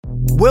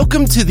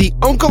Welcome to the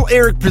Uncle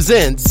Erich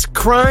Presents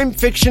Crime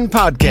Fiction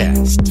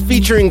Podcast,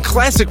 featuring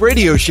classic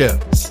radio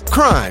shows,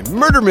 crime,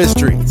 murder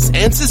mysteries,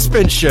 and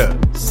suspense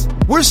shows.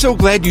 We're so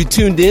glad you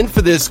tuned in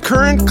for this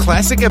current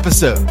classic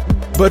episode.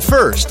 But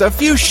first, a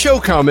few show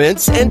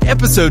comments and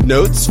episode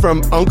notes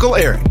from Uncle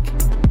Erich.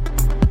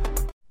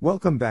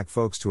 Welcome back,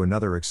 folks, to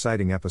another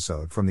exciting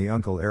episode from the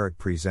Uncle Erich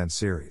Presents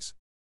series.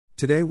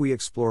 Today we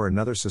explore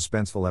another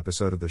suspenseful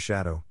episode of The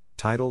Shadow,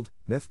 titled,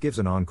 Death Gives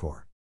an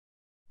Encore.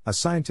 A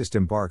scientist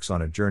embarks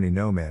on a journey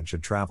no man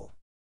should travel.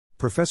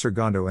 Professor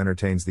Gondo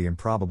entertains the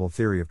improbable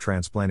theory of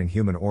transplanting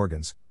human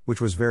organs,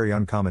 which was very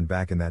uncommon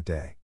back in that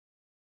day.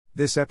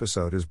 This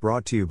episode is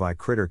brought to you by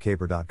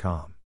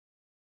CritterCaper.com.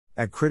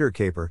 At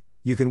CritterCaper,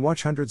 you can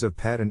watch hundreds of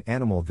pet and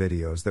animal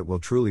videos that will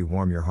truly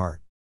warm your heart.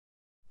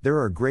 There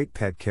are great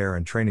pet care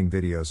and training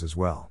videos as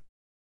well.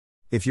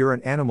 If you're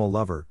an animal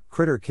lover,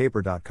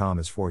 CritterCaper.com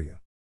is for you.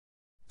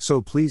 So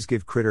please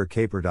give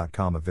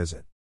CritterCaper.com a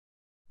visit.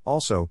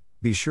 Also,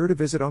 be sure to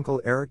visit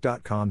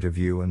UncleErich.com to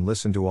view and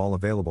listen to all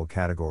available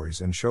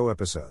categories and show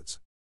episodes.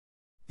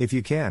 If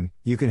you can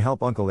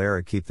help Uncle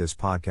Erich keep this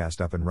podcast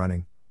up and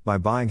running by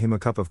buying him a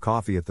cup of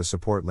coffee at the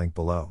support link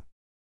below.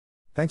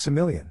 Thanks a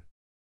million.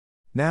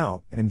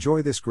 Now,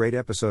 enjoy this great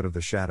episode of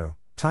The Shadow,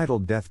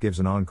 titled Death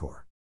Gives an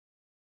Encore.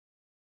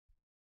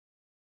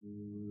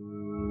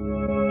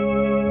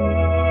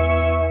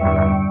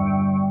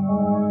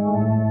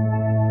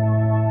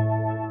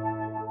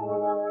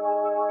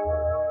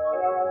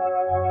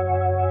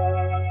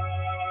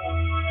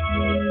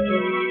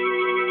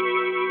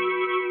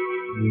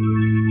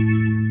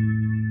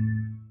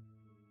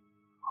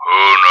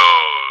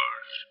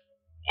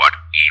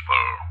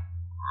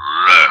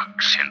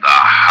 Lurks in the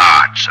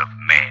hearts of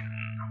men.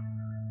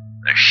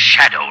 The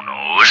Shadow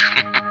knows.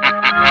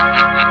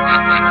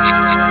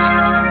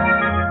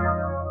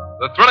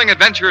 The thrilling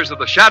adventures of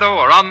The Shadow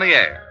are on the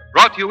air,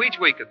 brought to you each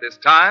week at this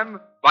time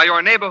by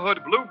your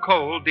neighborhood blue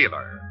coal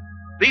dealer.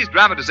 These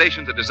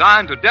dramatizations are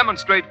designed to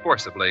demonstrate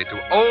forcibly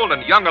to old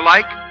and young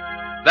alike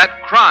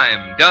that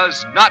crime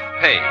does not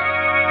pay.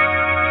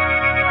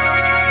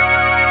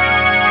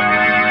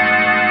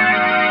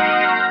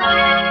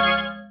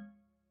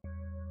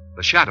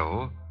 The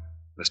Shadow,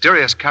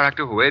 mysterious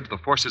character who aids the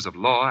forces of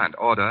law and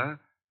order,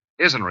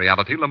 is in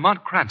reality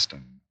Lamont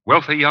Cranston,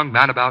 wealthy young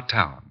man about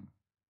town.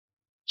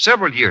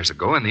 Several years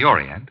ago in the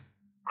Orient,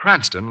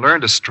 Cranston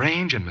learned a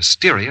strange and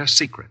mysterious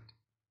secret.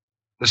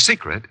 The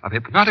secret of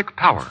hypnotic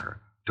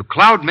power to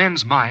cloud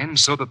men's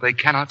minds so that they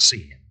cannot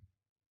see him.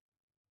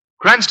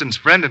 Cranston's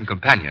friend and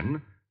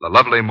companion, the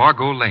lovely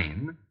Margot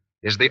Lane,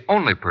 is the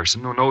only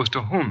person who knows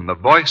to whom the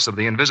voice of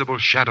the invisible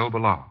Shadow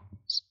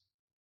belongs.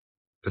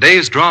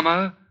 Today's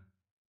drama,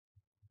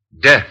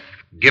 Death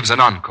Gives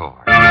an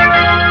Encore.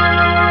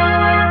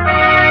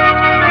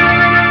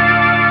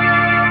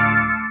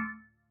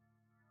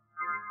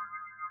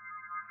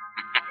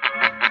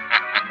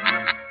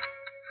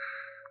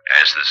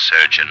 As the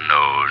surgeon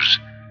knows,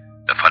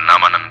 the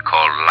phenomenon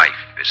called life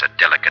is a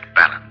delicate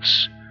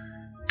balance.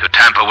 To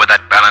tamper with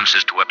that balance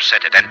is to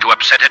upset it, and to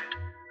upset it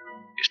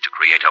is to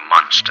create a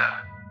monster,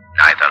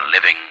 neither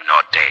living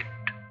nor dead.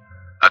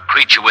 A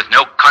creature with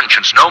no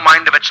conscience, no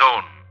mind of its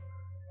own,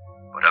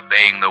 but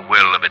obeying the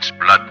will of its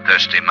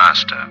bloodthirsty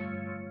master.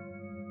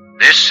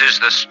 This is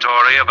the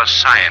story of a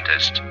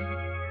scientist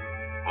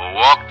who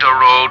walked a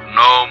road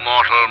no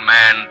mortal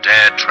man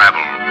dare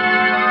travel.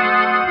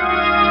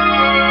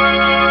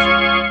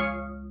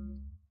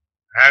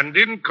 And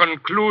in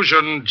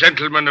conclusion,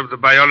 gentlemen of the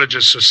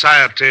Biologist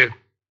Society,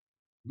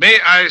 may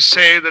I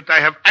say that I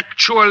have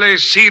actually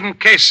seen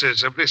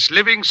cases of this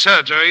living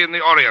surgery in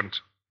the Orient.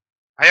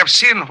 I have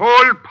seen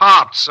whole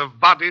parts of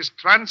bodies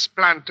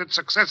transplanted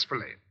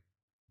successfully.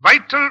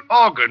 Vital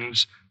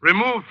organs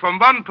removed from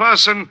one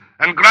person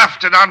and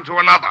grafted onto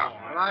another.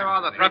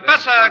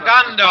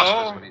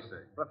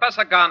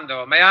 Professor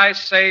Gondo, may I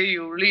say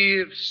you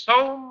leave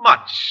so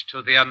much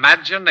to the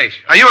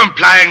imagination. Are you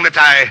implying that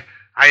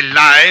I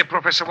lie,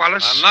 Professor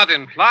Wallace? I'm not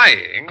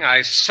implying.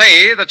 I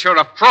say that you're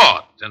a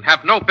fraud and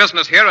have no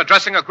business here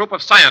addressing a group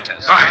of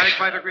scientists. I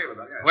quite agree with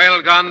that. Yes.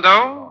 Well,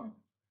 Gondo,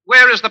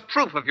 where is the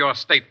proof of your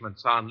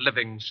statements on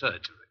living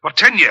surgery? For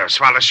 10 years,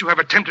 Wallace, you have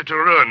attempted to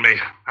ruin me.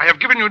 I have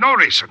given you no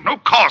reason, no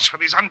cause for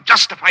these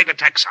unjustified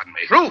attacks on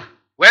me. Proof?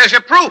 Where's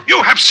your proof?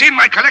 You have seen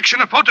my collection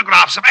of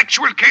photographs of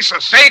actual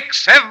cases.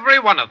 Fakes, every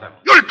one of them.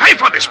 You'll pay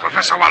for this,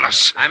 Professor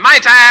Wallace. I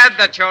might add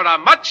that you're a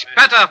much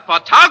better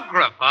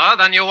photographer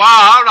than you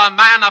are a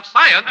man of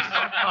science.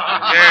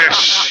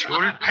 Yes,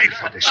 you'll pay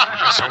for this,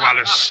 Professor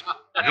Wallace.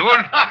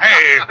 You'll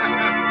pay.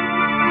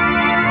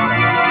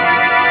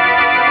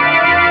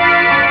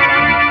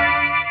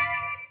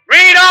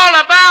 Read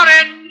all about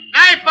it.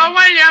 Sniper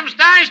Williams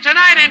dies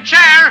tonight in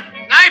chair.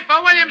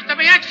 Sniper Williams to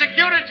be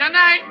executed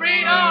tonight.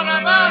 Read all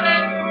about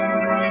it.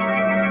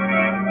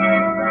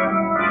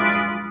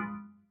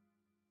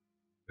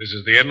 This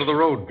is the end of the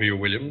road for you,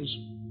 Williams.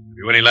 Have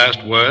you any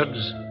last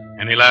words?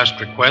 Any last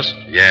request?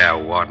 Yeah,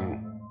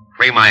 Warden.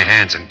 Free my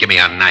hands and give me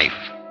a knife.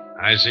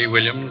 I see,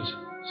 Williams.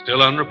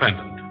 Still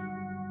unrepentant.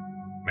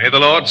 May the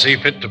Lord see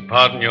fit to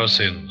pardon your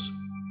sins.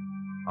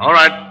 All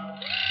right.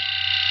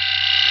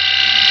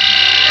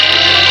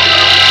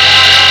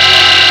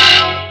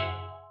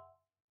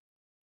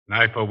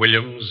 Knifer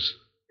Williams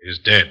is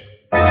dead.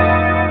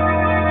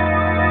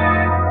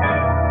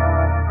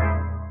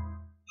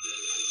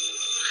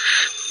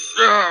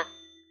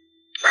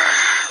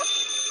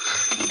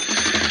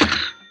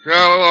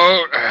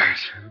 Hello.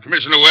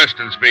 Commissioner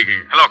Weston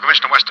speaking. Hello,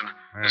 Commissioner Weston.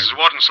 This is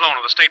Warden Sloan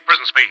of the State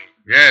Prison speaking.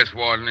 Yes,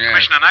 Warden, yes.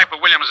 Commissioner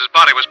Knifer Williams'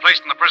 body was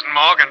placed in the prison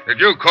morgue and... Did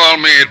you call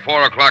me at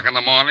 4 o'clock in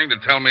the morning to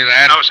tell me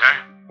that? No, sir.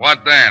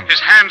 What then? His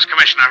hands,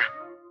 Commissioner.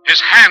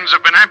 His hands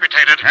have been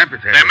amputated.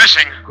 Amputated? They're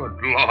missing. Good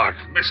Lord,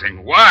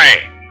 missing.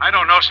 Why? I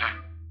don't know, sir.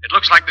 It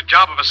looks like the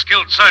job of a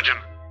skilled surgeon.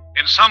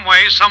 In some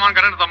way, someone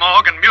got into the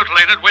morgue and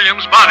mutilated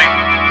Williams' body.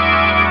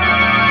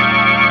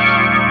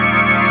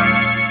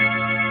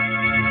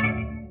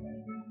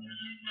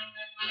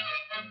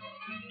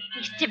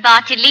 Mr.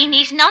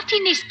 Bartolini's not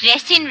in his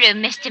dressing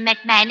room, Mr.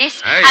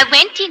 McManus. Hey. I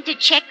went in to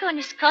check on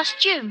his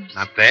costumes.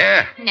 Not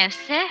there? No,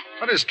 sir.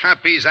 What does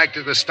trapeze act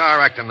as the star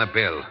act on the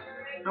bill?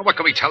 Now, what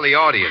can we tell the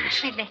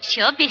audience? Well, that's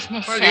your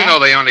business, Well, sir. you know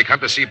they only come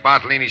to see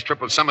Bartolini's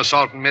triple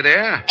somersault in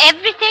midair.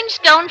 Everything's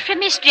gone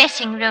from his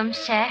dressing room,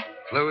 sir.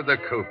 Flew the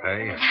coupe,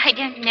 eh? I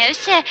don't know,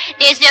 sir.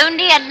 There's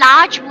only a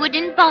large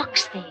wooden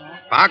box there.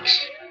 Box?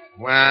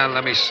 Well,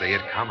 let me see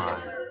it. Come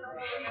on.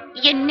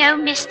 You know,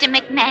 Mr.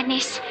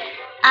 McManus,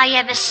 I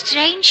have a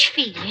strange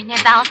feeling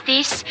about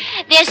this.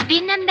 There's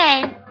been a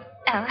man...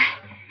 Oh,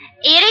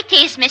 here it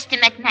is, Mr.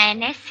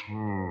 McManus.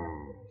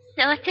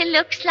 Sort of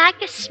looks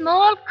like a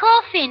small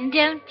coffin,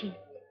 don't it?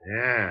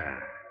 Yeah.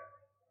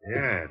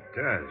 Yeah, it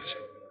does.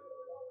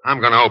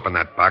 I'm going to open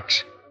that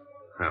box.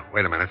 Oh,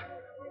 wait a minute.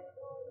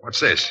 What's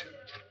this?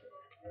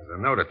 There's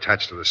a note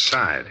attached to the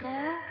side.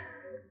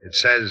 It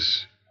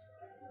says,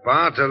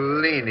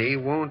 Bartolini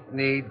won't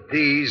need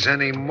these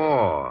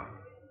anymore.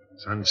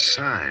 It's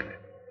unsigned.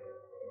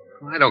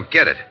 I don't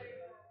get it.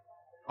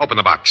 Open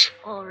the box.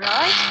 All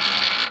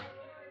right.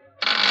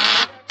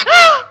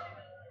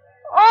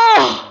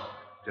 Oh!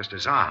 Just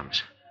his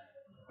arms.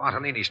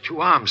 Bartolini's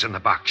 2 arms in the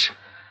box.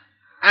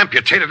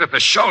 Amputated at the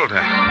shoulder.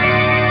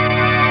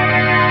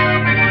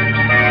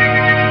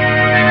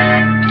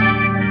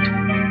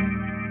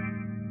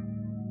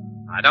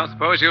 I don't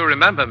suppose you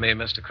remember me,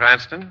 Mr.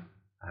 Cranston.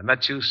 I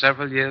met you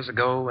several years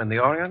ago in the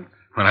Orient.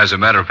 Well, as a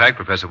matter of fact,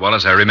 Professor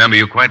Wallace, I remember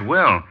you quite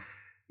well.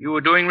 You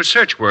were doing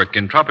research work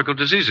in tropical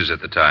diseases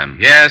at the time.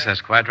 Yes,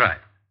 that's quite right.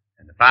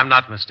 And if I'm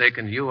not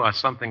mistaken, you are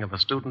something of a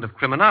student of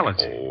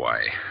criminology. Oh,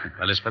 why?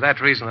 Well, it's for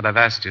that reason that I've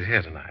asked you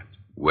here tonight.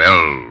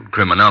 Well,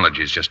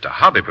 criminology is just a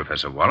hobby,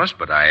 Professor Wallace,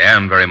 but I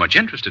am very much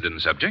interested in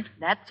the subject.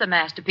 That's a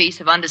masterpiece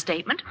of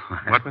understatement.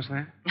 What was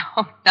that?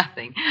 Oh,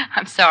 nothing.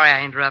 I'm sorry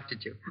I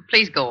interrupted you.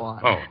 Please go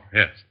on. Oh,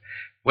 yes.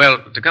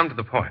 Well, to come to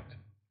the point,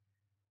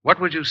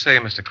 what would you say,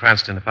 Mr.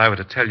 Cranston, if I were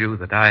to tell you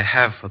that I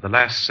have, for the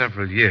last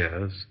several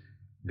years,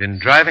 been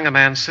driving a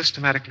man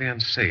systematically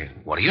insane?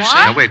 What are you What?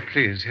 saying? Now, wait,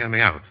 please hear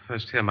me out.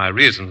 First, hear my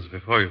reasons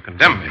before you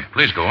condemn me.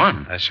 Please go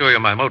on. I assure you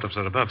my motives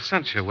are above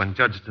censure when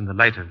judged in the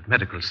light of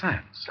medical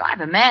science. Drive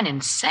a man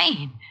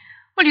insane.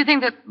 Well, do you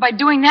think that by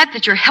doing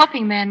that you're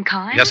helping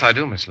mankind? Yes, I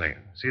do, Miss Lane.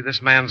 See,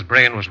 this man's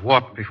brain was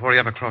warped before he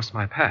ever crossed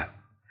my path.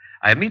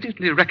 I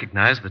immediately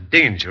recognized the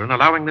danger in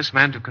allowing this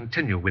man to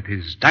continue with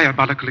his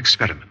diabolical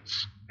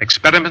experiments.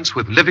 Experiments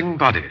with living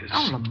bodies.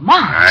 Oh, Lamont.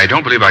 I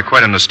don't believe I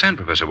quite understand,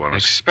 Professor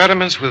Wallace.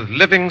 Experiments with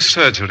living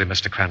surgery,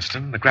 Mr.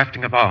 Cranston. The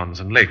grafting of arms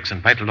and legs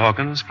and vital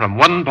organs from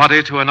one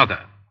body to another.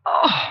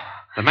 Oh,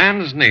 The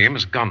man's name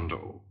is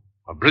Gondo,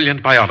 a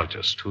brilliant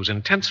biologist whose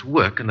intense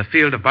work in the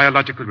field of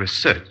biological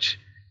research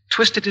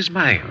twisted his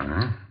mind.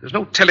 There's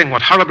no telling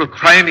what horrible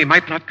crime he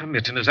might not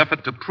commit in his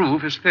effort to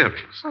prove his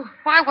theories. well,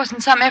 why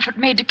wasn't some effort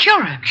made to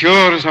cure him?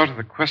 Cure is out of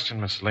the question,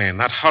 Miss Lane.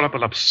 That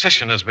horrible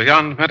obsession is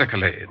beyond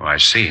medical aid. Oh, I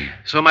see.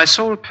 So my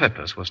sole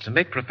purpose was to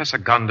make Professor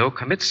Gondo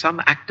commit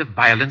some act of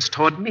violence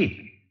toward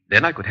me.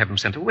 Then I could have him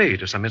sent away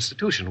to some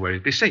institution where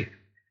he'd be safe.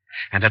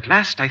 And at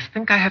last, I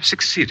think I have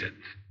succeeded.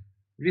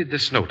 Read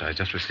this note I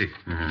just received.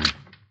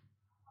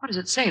 What does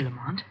it say,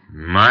 Lamont?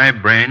 My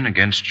brain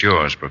against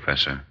yours,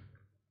 Professor.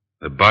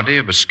 The body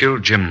of a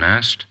skilled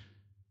gymnast,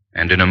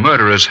 and in a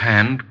murderer's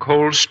hand,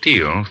 cold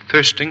steel,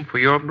 thirsting for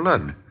your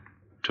blood.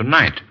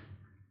 Tonight.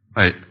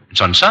 Why, it's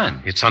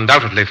unsigned. It's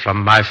undoubtedly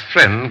from my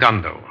friend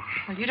Gondo.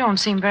 Well, you don't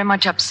seem very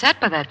much upset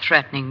by that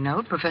threatening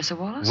note, Professor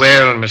Wallace.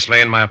 Well, Miss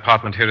Lane, my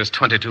apartment here is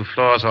 22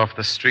 floors off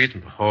the street,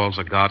 and the halls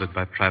are guarded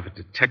by private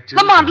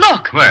detectives. Lamont,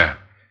 look! Where?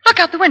 Look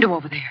out the window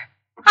over there.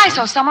 I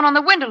saw someone on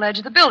the window ledge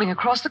of the building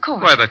across the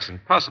court. Why, that's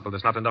impossible.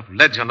 There's not enough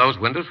ledge on those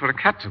windows for a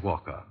cat to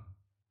walk on.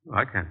 Oh,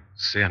 I can't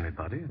see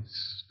anybody.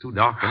 It's too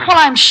dark. Well,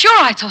 I'm sure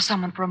I saw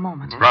someone for a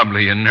moment.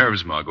 Probably your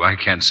nerves, Margot. I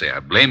can't say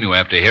I blame you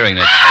after hearing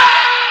that.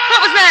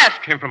 What was that?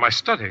 It came from my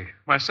study.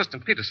 My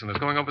assistant Peterson is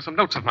going over some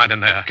notes of mine in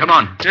there. Come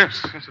on.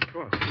 Yes, of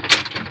course.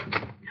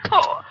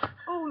 Oh,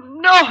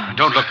 no.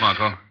 Don't look,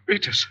 Margot.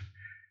 Peterson.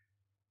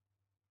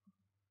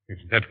 He's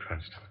dead,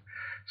 Cranston.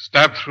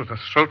 Stabbed through the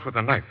throat with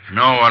a knife.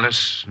 No,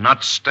 Wallace,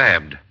 not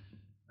stabbed.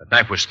 The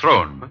knife was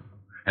thrown.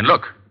 And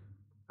look,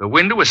 the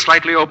window is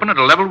slightly open at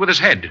a level with his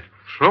head.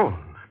 Thrown?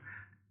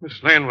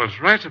 Miss Lane was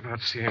right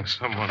about seeing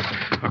someone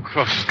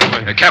across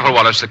the way. Careful,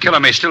 Wallace. The killer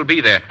may still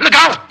be there. Look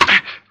out!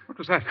 What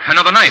was that?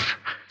 Another knife.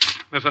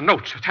 There's a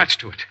note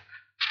attached to it.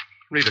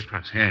 Read it,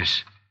 Cranston.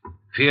 Yes.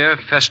 Fear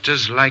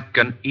festers like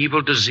an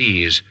evil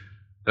disease.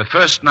 The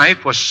first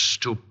knife was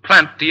to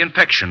plant the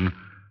infection.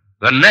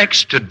 The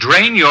next to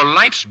drain your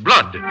life's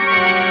blood.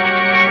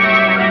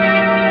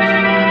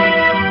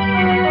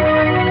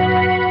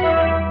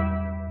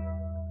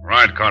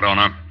 Right,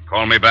 Cardona.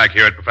 Call me back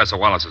here at Professor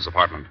Wallace's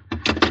apartment.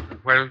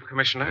 Well,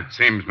 Commissioner? It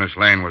seems Miss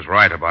Lane was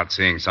right about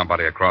seeing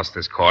somebody across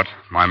this court.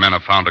 My men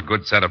have found a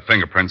good set of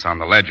fingerprints on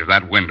the ledge of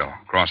that window,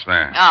 across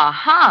there.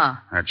 Uh-huh.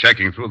 They're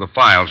checking through the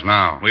files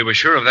now. We were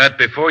sure of that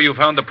before you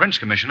found the prints,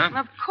 Commissioner.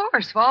 Of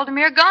course,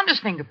 Valdemir Gonda's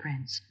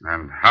fingerprints.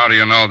 And how do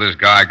you know this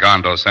guy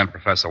Gondo sent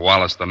Professor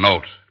Wallace the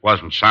note? It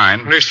wasn't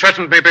signed. He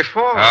threatened me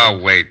before. Oh,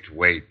 wait.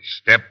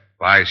 Step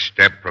by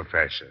step,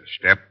 Professor.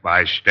 Step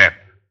by step.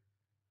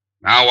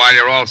 Now, while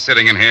you're all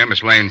sitting in here,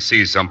 Miss Lane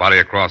sees somebody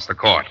across the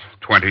court,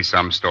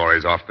 20-some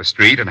stories off the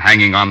street and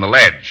hanging on the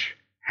ledge.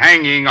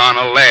 Hanging on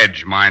a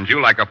ledge, mind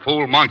you, like a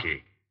fool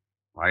monkey.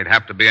 Why, it'd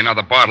have to be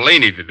another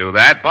Bartolini to do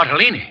that.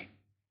 Bartolini?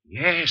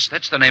 Yes,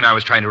 that's the name I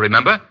was trying to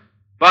remember.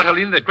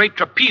 Bartolini, the great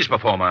trapeze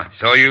performer.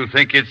 So you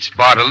think it's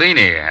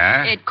Bartolini,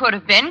 huh? It could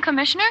have been,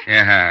 Commissioner.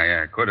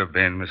 Yeah, could have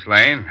been, Miss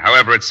Lane.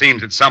 However, it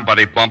seems that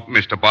somebody bumped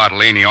Mr.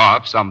 Bartolini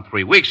off some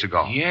 3 weeks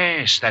ago.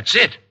 Yes, that's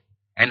it.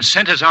 And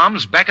sent his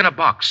arms back in a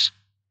box.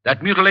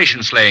 That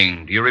mutilation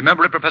slaying, do you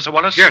remember it, Professor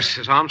Wallace? Yes,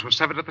 his arms were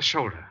severed at the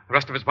shoulder. The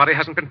rest of his body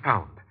hasn't been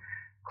found.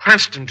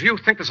 Cranston, do you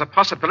think there's a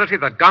possibility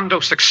that Gondo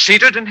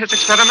succeeded in his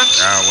experiments?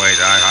 Wait,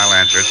 I'll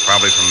answer. It's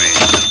probably for me.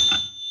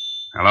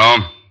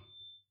 Hello?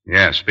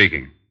 Yes,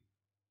 speaking.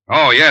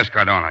 Oh, yes,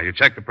 Cardona. You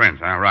checked the prints,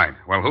 huh? Right.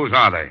 Well, whose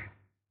are they?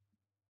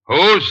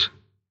 Whose?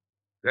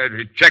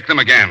 Check them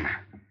again.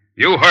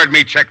 You heard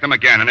me check them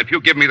again, and if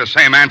you give me the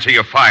same answer,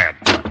 you're fired.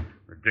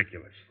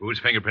 Ridiculous. Whose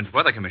fingerprints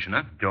were they,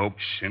 Commissioner?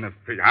 Dopes in a...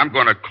 I'm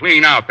going to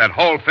clean out that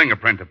whole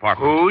fingerprint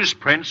department. Whose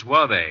prints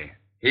were they?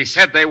 He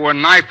said they were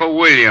Knifer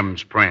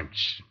Williams'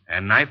 prints.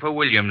 And Knifer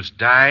Williams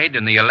died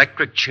in the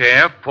electric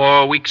chair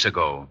 4 weeks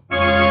ago.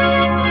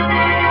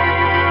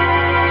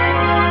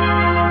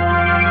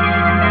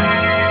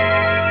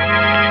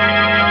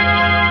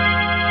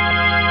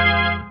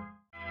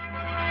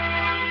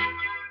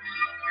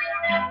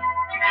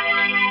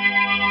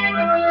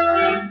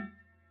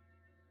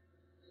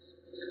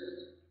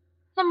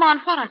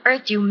 Lamont, what on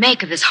earth do you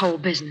make of this whole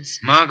business?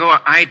 Margot,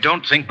 I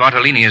don't think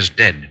Bartolini is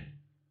dead.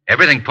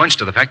 Everything points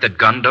to the fact that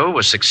Gondo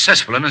was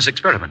successful in his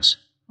experiments.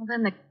 Well,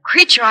 then the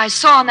creature I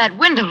saw on that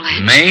window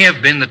ledge... May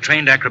have been the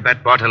trained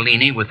acrobat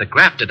Bartolini with the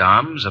grafted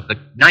arms of the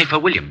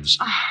Knifer Williams.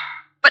 Oh,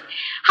 but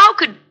how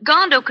could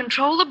Gondo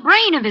control the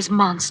brain of his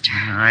monster?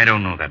 I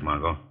don't know that,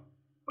 Margot.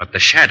 But the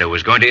Shadow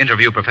is going to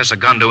interview Professor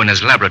Gondo in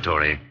his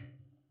laboratory.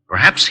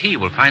 Perhaps he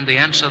will find the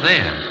answer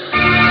there.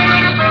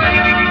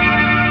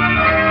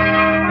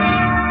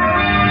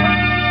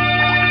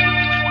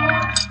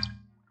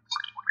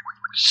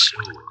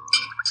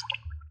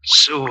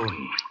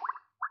 Soon.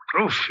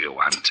 Proof you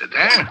wanted,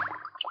 eh?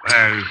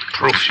 Well,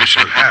 proof you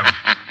shall have.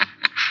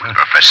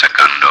 Professor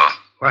Gondo.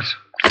 What?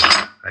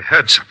 I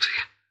heard something.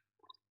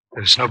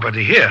 There's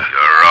nobody here.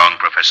 You're wrong,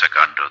 Professor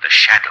Gondo. The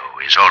Shadow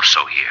is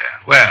also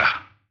here. Where?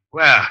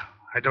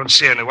 I don't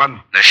see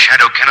anyone. The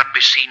Shadow cannot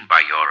be seen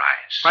by your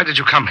eyes. Why did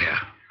you come here?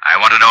 I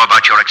want to know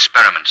about your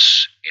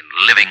experiments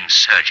in living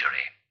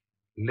surgery.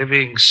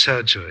 Living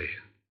surgery?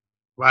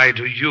 Why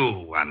do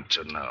you want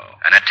to know?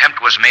 An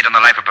attempt was made on the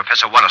life of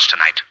Professor Wallace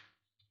tonight.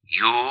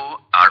 You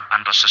are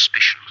under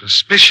suspicion.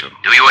 Suspicion?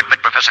 Do you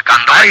admit, Professor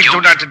Gondo? I do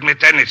not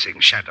admit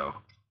anything, Shadow.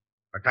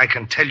 But I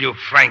can tell you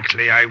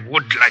frankly, I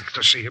would like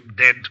to see him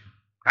dead.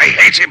 I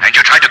hate him. And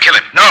you tried to kill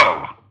him?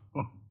 No.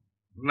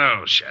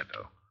 No,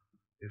 Shadow.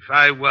 If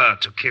I were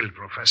to kill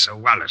Professor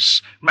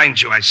Wallace,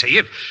 mind you, I say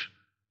if,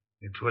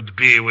 it would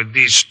be with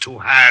these two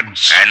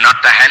hands. And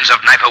not the hands of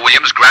Knifer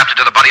Williams grafted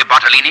to the body of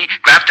Bartolini,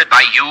 grafted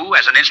by you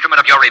as an instrument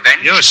of your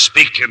revenge? You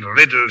speak in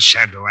riddles,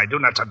 Shadow. I do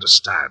not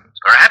understand.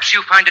 Perhaps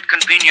you find it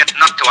convenient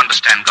not to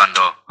understand,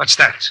 Gondo. What's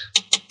that?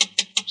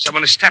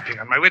 Someone is tapping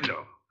on my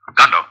window.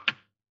 Gondo,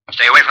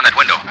 stay away from that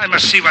window. I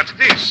must see what it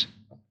is.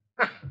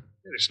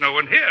 There is no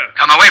one here.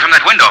 Come away from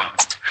that window.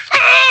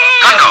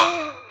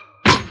 Gondo!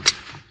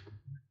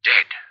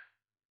 Dead.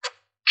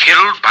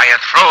 Killed by a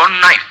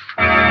thrown knife.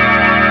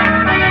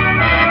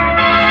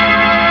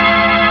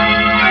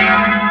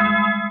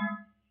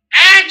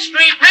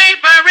 Street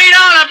paper, read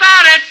all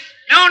about it.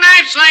 New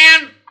knife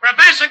slaying.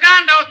 Professor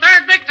Gondo,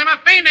 third victim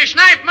of fiendish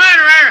knife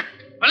murderer.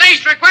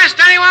 Police request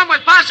anyone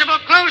with possible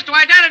clues to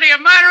identity of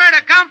murderer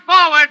to come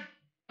forward.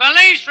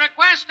 Police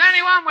request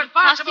anyone with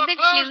possible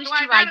clues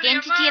to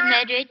identity of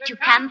murderer to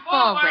come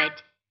forward.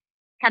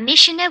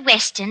 Commissioner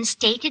Weston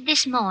stated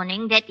this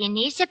morning that in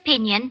his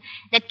opinion,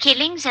 the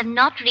killings have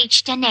not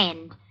reached an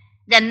end.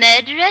 The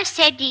murderer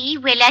said he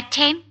will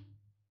attempt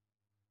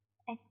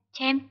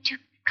to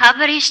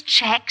cover his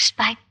tracks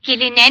by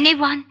killing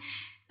anyone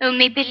whom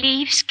he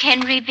believes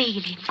can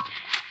reveal him.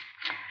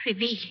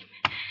 Reveal him.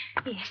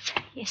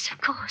 Yes,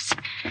 of course.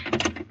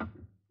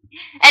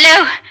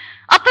 Hello?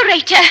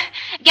 Operator,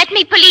 get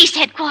me police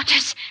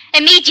headquarters.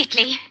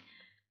 Immediately.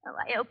 Oh,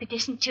 I hope it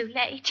isn't too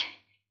late.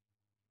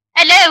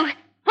 Hello?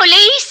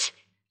 Police?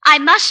 I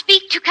must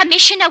speak to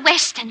Commissioner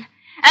Weston.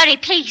 Hurry,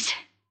 please.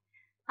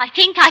 I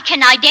think I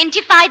can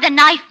identify the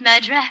knife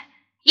murderer.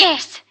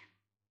 Yes.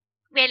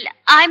 Well,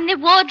 I'm the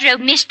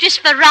wardrobe mistress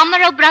for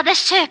Romero Brothers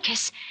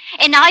Circus,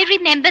 and I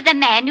remember the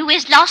man who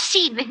was last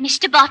seen with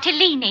Mr.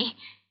 Bartolini.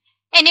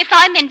 And if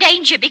I'm in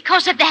danger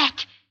because of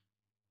that...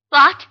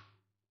 What?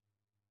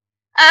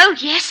 Oh,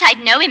 yes, I'd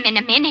know him in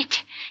a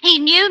minute. He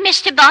knew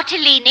Mr.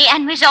 Bartolini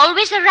and was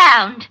always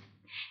around.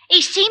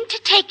 He seemed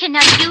to take an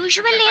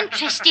unusual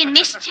interest in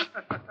Mr.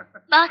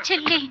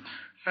 Bartolini.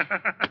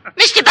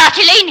 Mr.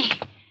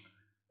 Bartolini!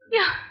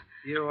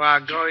 You are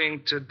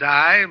going to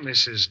die,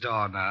 Mrs.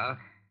 Dorner.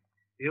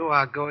 You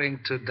are going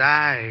to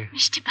die.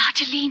 Mr.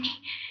 Bartolini,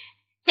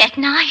 that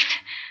knife.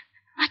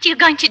 What are you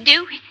going to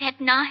do with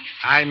that knife?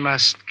 I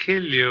must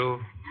kill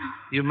you.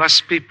 You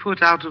must be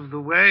put out of the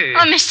way.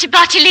 Oh, Mr.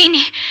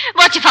 Bartolini,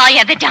 what have I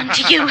ever done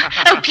to you?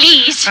 Oh,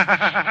 please. No!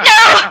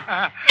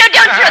 No,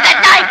 don't throw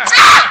that knife!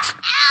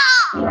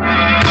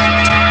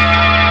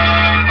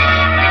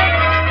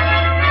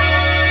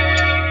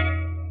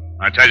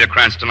 I tell you,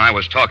 Cranston, I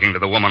was talking to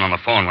the woman on the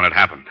phone when it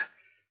happened.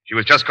 She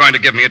was just going to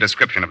give me a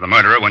description of the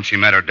murderer when she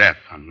met her death,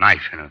 a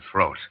knife in her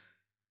throat.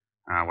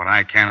 Now, what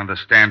I can't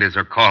understand is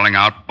her calling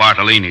out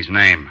Bartolini's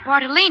name.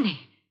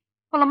 Bartolini?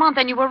 Well, Lamont,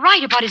 then you were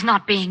right about his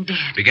not being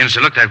dead. Begins to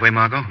look that way,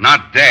 Margot.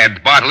 Not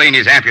dead.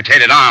 Bartolini's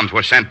amputated arms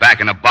were sent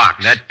back in a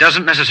box. That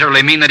doesn't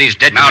necessarily mean that he's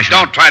dead, Now, Commissioner.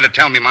 don't try to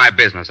tell me my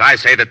business. I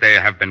say that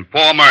there have been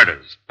 4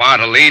 murders.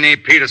 Bartolini,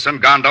 Peterson,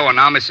 Gondo, and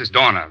now Mrs.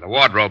 Dorner, the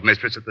wardrobe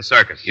mistress at the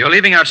circus. You're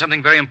leaving out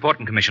something very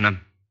important, Commissioner.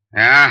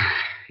 Yeah?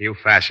 You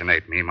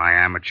fascinate me, my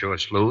amateur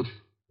sleuth.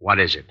 What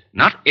is it?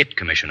 Not it,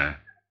 Commissioner.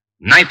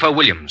 Knifer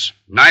Williams.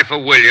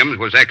 Knifer Williams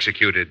was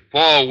executed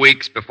 4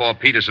 weeks before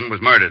Peterson was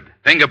murdered.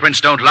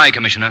 Fingerprints don't lie,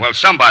 Commissioner. Well,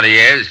 somebody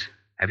is.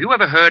 Have you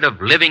ever heard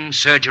of living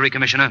surgery,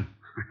 Commissioner?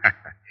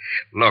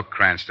 Look,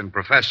 Cranston,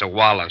 Professor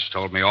Wallace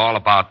told me all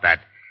about that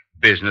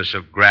business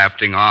of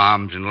grafting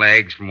arms and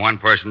legs from one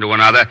person to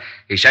another.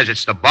 He says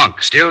it's the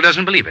bunk. Still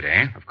doesn't believe it,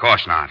 eh? Of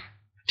course not.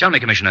 Tell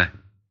me, Commissioner,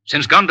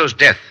 since Gondo's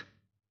death,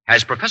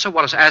 has Professor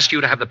Wallace asked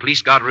you to have the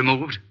police guard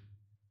removed?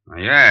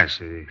 Yes,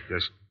 he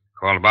just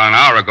called about an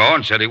hour ago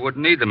and said he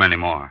wouldn't need them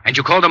anymore. And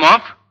you called them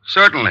off?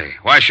 Certainly.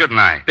 Why shouldn't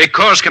I?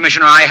 Because,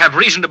 Commissioner, I have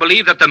reason to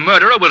believe that the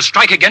murderer will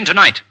strike again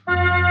tonight.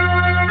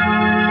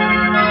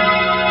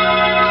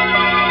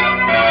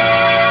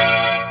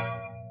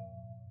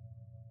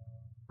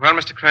 Well,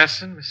 Mr.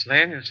 Cranston, Miss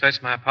Lane, you've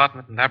searched my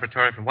apartment and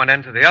laboratory from one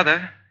end to the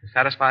other. You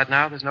satisfied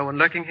now there's no one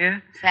lurking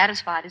here?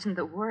 Satisfied isn't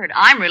the word.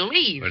 I'm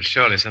relieved. Well,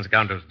 surely since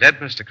Gondo's dead,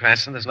 Mr.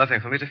 Cranston, there's nothing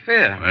for me to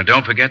fear. Well,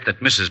 don't forget that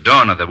Mrs.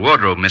 Dorner, the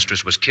wardrobe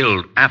mistress, was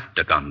killed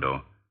after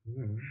Gondo.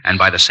 And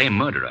by the same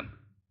murderer.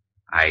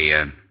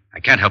 I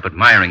can't help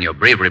admiring your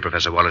bravery,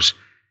 Professor Wallace.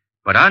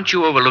 But aren't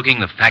you overlooking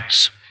the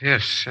facts?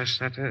 Yes,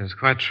 that is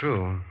quite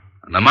true.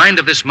 In the mind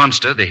of this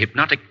monster, the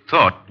hypnotic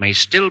thought may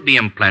still be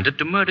implanted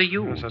to murder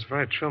you. Yes, that's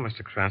very true,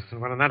 Mr.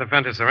 Cranston. Well, in that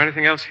event, is there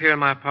anything else here in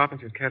my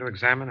apartment you'd care to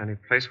examine? Any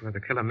place where the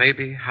killer may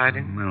be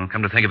hiding? Well,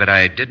 come to think of it,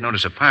 I did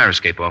notice a fire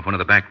escape off one of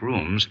the back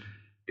rooms. Do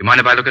you mind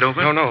if I look it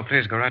over? No,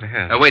 please, go right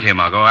ahead. Wait here,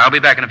 Margot. I'll be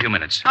back in a few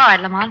minutes. All right,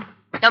 Lamont.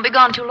 Don't be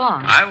gone too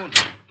long. I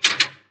won't.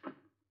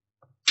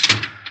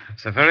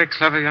 It's a very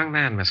clever young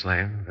man, Miss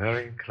Lane.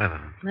 Very clever.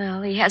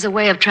 Well, he has a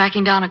way of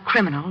tracking down a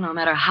criminal, no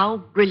matter how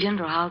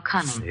brilliant or how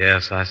cunning.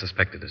 Yes, I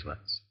suspected as much.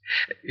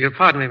 You'll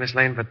pardon me, Miss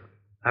Lane, but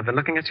I've been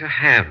looking at your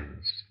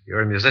hands.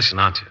 You're a musician,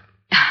 aren't you?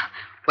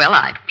 Well,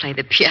 I play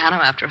the piano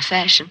after a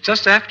fashion.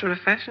 Just after a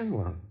fashion?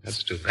 Well,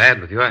 that's too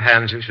bad. With your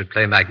hands, you should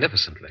play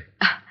magnificently.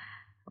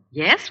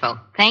 Yes? Well,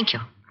 thank you.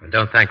 Well,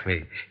 don't thank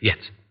me yet.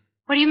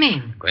 What do you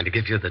mean? I'm going to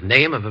give you the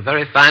name of a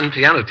very fine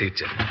piano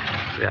teacher.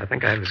 See, I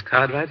think I have his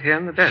card right here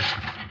on the desk.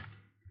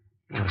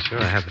 I'm sure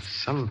I have it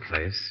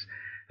someplace.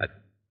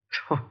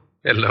 Oh,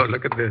 hello,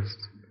 look at this.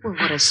 Well,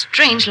 what a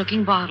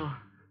strange-looking bottle.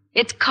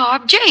 It's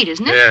carved jade,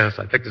 isn't it? Yes,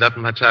 I picked it up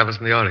in my travels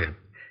in the Orient.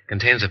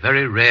 Contains a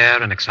very rare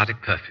and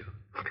exotic perfume.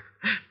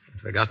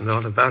 I'd forgotten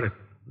all about it.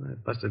 It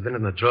must have been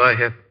in the drawer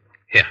here.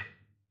 Here.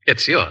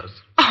 It's yours.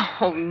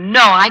 Oh, no,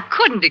 I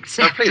couldn't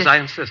accept Please, it. I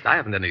insist. I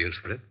haven't any use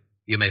for it.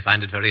 You may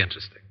find it very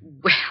interesting.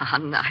 Well, how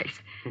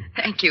nice.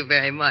 Thank you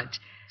very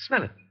much.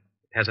 Smell it.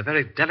 It has a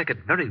very delicate,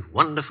 very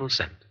wonderful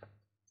scent.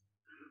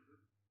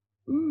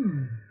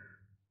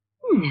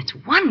 It's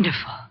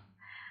wonderful.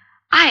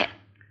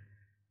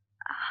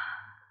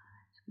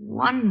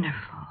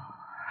 Wonderful.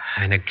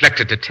 I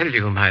neglected to tell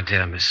you, my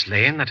dear Miss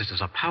Lane, that it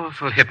is a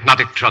powerful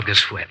hypnotic drug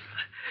as well.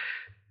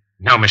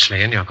 Now, Miss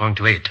Lane, you're going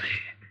to aid me.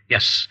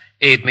 Yes,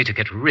 aid me to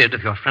get rid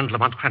of your friend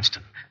Lamont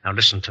Cranston. Now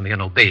listen to me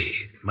and obey.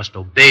 You must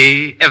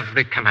obey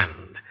every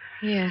command.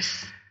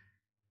 Yes.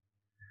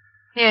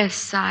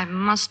 Yes, I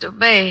must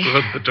obey.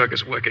 Good, the drug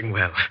is working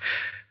well.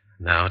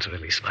 Now to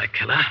release my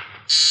killer.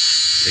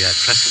 See, I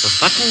press the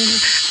button,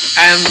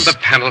 and the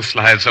panel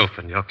slides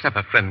open. Your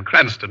clever friend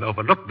Cranston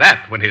overlooked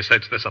that when he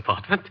searched this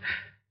apartment.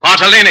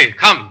 Bartolini,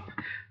 come.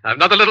 I've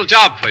another little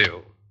job for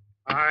you.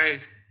 I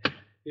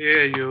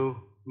hear you,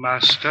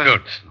 Master.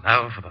 Good.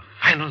 Now for the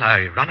final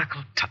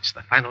ironical touch,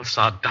 the final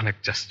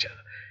sardonic gesture.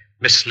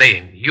 Miss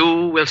Lane,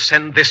 you will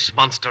send this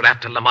monster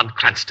after Lamont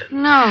Cranston.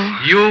 No.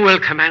 You will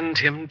command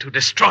him to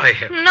destroy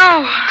him.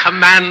 No.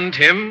 Command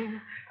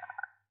him.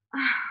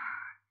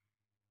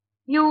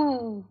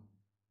 You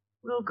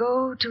will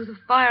go to the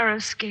fire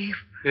escape.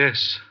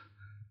 Yes.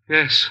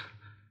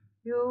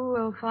 You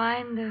will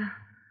find a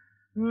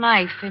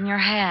knife in your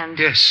hand.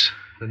 Yes,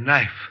 the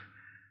knife.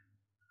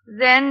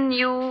 Then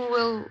you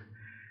will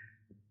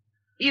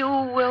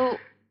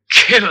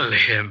Kill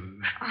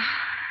him.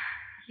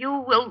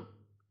 You will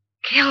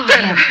kill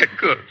him.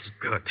 Good.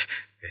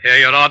 You hear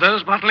your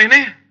orders,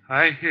 Bartolini?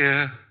 I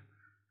hear.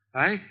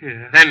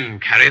 Then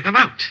carry them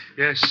out.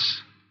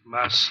 Yes,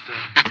 Master.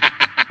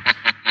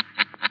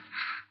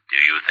 Do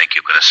you think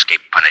you could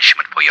escape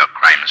punishment for your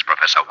crimes,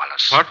 Professor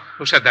Wallace? What?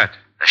 Who said that?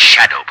 The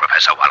shadow,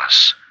 Professor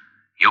Wallace.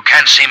 You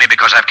can't see me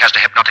because I've cast a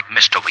hypnotic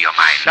mist over your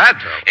mind.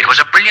 Shadow? It was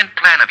a brilliant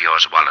plan of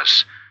yours,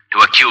 Wallace, to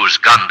accuse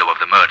Gondo of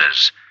the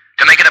murders,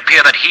 to make it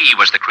appear that he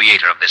was the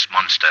creator of this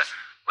monster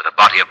with the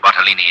body of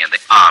Bartolini and the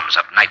arms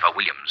of Knifer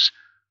Williams,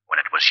 when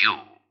it was you.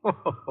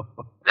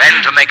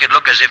 Then to make it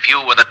look as if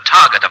you were the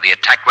target of the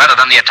attack rather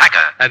than the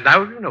attacker. And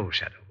now you know,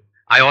 Shadow.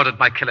 I ordered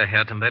my killer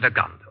here to murder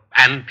Gondo,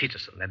 and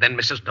Peterson, and then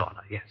Mrs.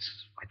 Dorner.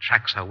 Yes, my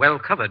tracks are well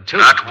covered, too.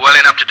 Not well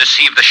enough to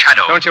deceive the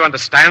shadow. Don't you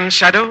understand,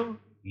 Shadow?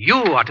 You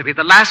are to be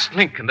the last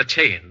link in the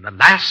chain, the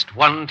last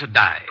one to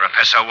die.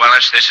 Professor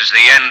Wallace, this is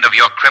the end of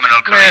your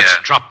criminal career. Let's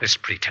drop this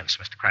pretense,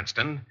 Mr.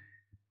 Cranston.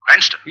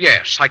 Cranston?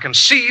 Yes, I can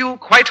see you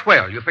quite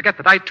well. You forget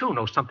that I, too,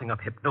 know something of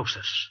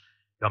hypnosis.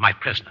 You're my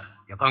prisoner.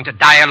 You're going to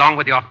die along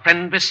with your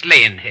friend Miss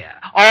Lane here.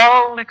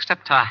 All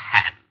except her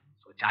hands,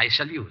 which I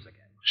shall use again.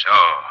 So,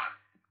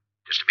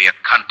 it is to be a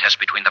contest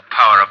between the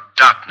power of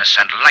darkness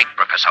and light,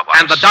 Professor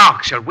Wallace. And the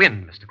dark shall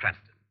win, Mr.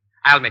 Cranston.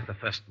 I'll make the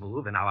first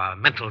move in our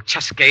mental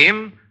chess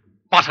game.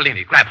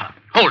 Bartolini, grab her.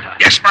 Hold her.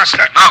 Yes,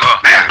 Master.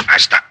 Margot. There,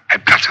 Master.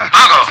 I've got her.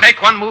 Margot.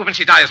 Make one move and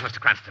she dies, Mr.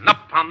 Cranston.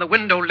 Up on the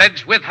window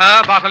ledge with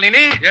her,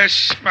 Bartolini.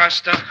 Yes,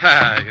 Master.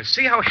 You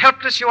see how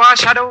helpless you are,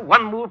 Shadow?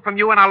 One move from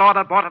you and I'll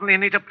order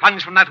Bartolini to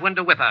plunge from that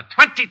window with her.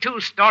 22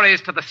 stories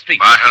to the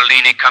street.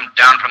 Bartolini, come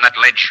down from that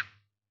ledge.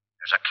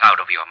 There's a cloud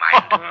over your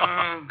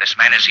mind. This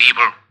man is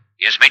evil.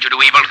 He is made to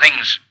do evil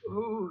things.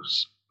 Who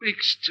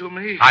speaks to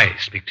me? I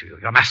speak to you,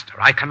 your master.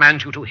 I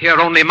command you to hear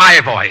only my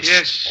voice.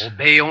 Yes.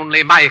 Obey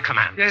only my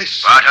commands.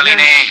 Yes.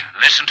 Bartolini, yes.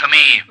 Listen to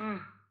me.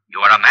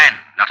 You are a man,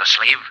 not a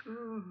slave.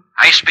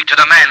 I speak to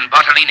the man,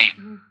 Bartolini,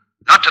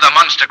 not to the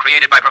monster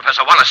created by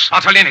Professor Wallace.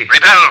 Bartolini.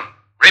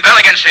 Rebel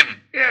against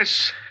him.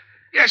 Yes,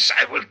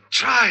 I will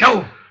try.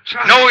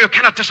 No, you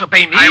cannot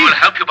disobey me. I will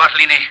help you,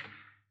 Bartolini.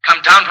 Come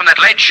down from that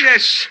ledge.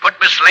 Yes. Put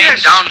Miss Lane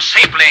down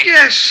safely.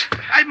 Yes,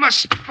 I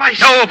must fight.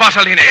 No,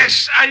 Bartolini.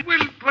 Yes, I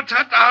will put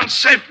her down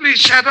safely,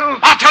 Shadow.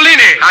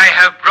 Bartolini! I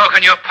have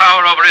broken your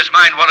power over his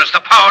mind, Wallace. The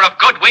power of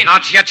good winds.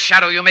 Not yet,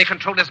 Shadow. You may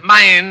control his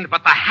mind,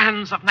 but the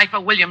hands of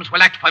Knifer Williams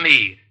will act for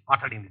me.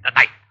 Bartolini, the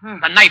knife.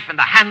 The knife in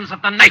the hands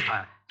of the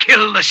knifer.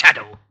 Kill the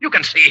Shadow. You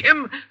can see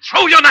him.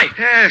 Throw your knife.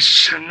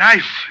 Yes, a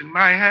knife in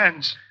my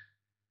hands.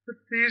 But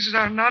these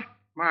are not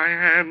my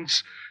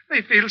hands.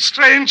 They feel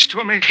strange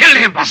to me. Kill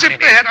him, as if Bartolini.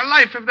 they had a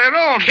life of their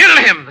own. Kill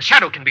him. The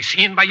Shadow can be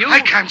seen by you.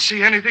 I can't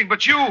see anything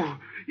but you.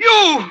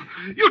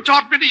 You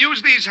taught me to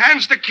use these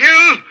hands to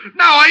kill.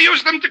 Now I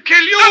use them to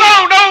kill you.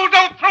 No,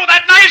 don't throw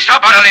that knife.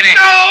 Stop, Bartolini.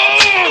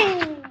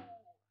 No!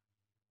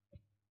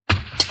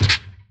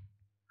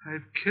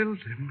 I've killed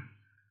him.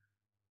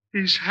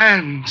 These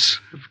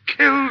hands have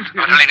killed him.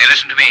 Bartolini,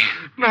 listen to me.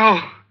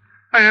 No,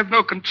 I have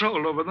no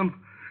control over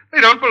them. They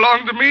don't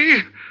belong to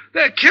me.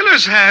 They're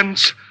killer's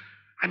hands.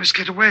 I must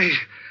get away.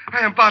 I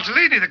am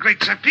Bartolini, the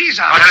great trapeze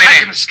artist. Bartolini. I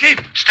can escape.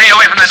 Stay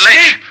away from that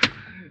ledge.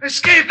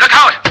 Escape. Look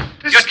out.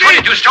 You're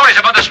 22 stories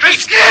above the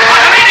street.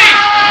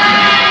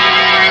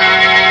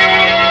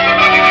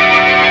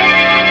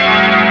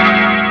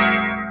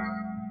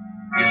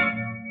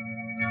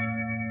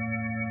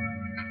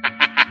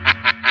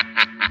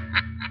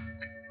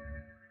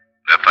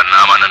 The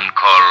phenomenon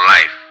called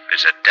life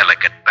is a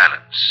delicate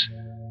balance.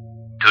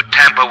 To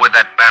tamper with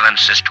that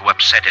balance is to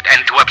upset it,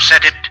 and to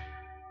upset it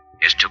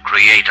is to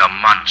create a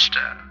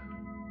monster.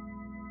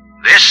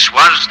 This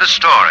was the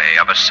story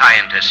of a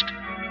scientist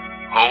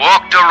who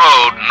walked a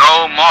road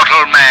no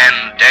mortal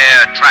man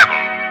dare travel.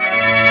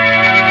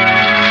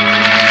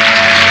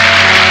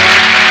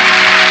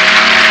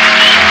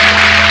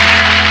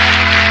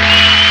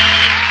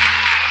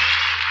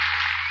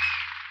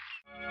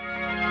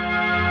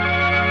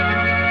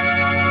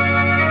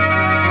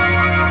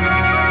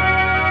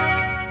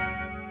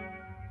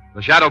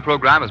 The Shadow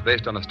program is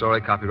based on a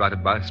story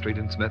copyrighted by Street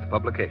and Smith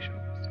Publications.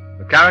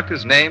 The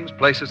characters, names,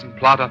 places, and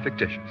plot are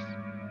fictitious.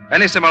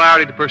 Any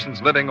similarity to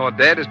persons living or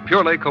dead is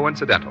purely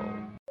coincidental.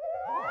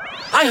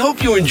 I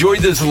hope you enjoyed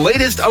this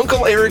latest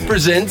Uncle Eric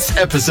Presents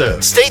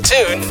episode. Stay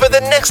tuned for the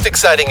next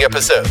exciting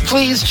episode.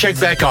 Please check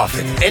back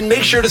often and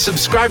make sure to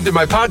subscribe to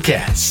my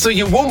podcast so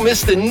you won't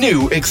miss the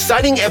new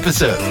exciting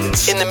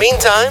episodes. In the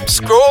meantime,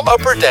 scroll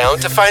up or down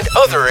to find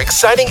other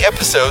exciting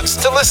episodes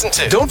to listen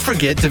to. Don't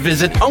forget to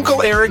visit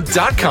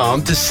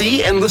UncleEric.com to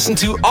see and listen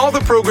to all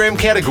the program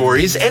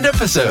categories and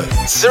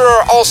episodes. There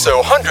are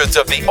also hundreds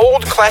of the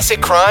old classic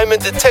crime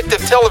and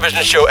detective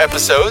television show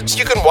episodes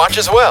you can watch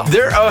as well.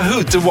 They're a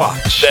hoot to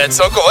watch.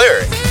 That's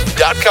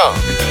UncleEric.com.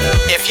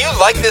 If you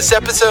like this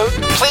episode,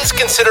 please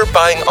consider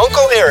buying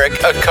Uncle Eric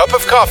a cup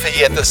of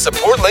coffee at the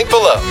support link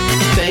below.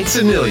 Thanks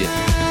a million.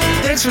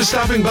 Thanks for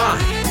stopping by.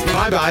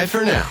 Bye-bye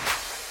for now.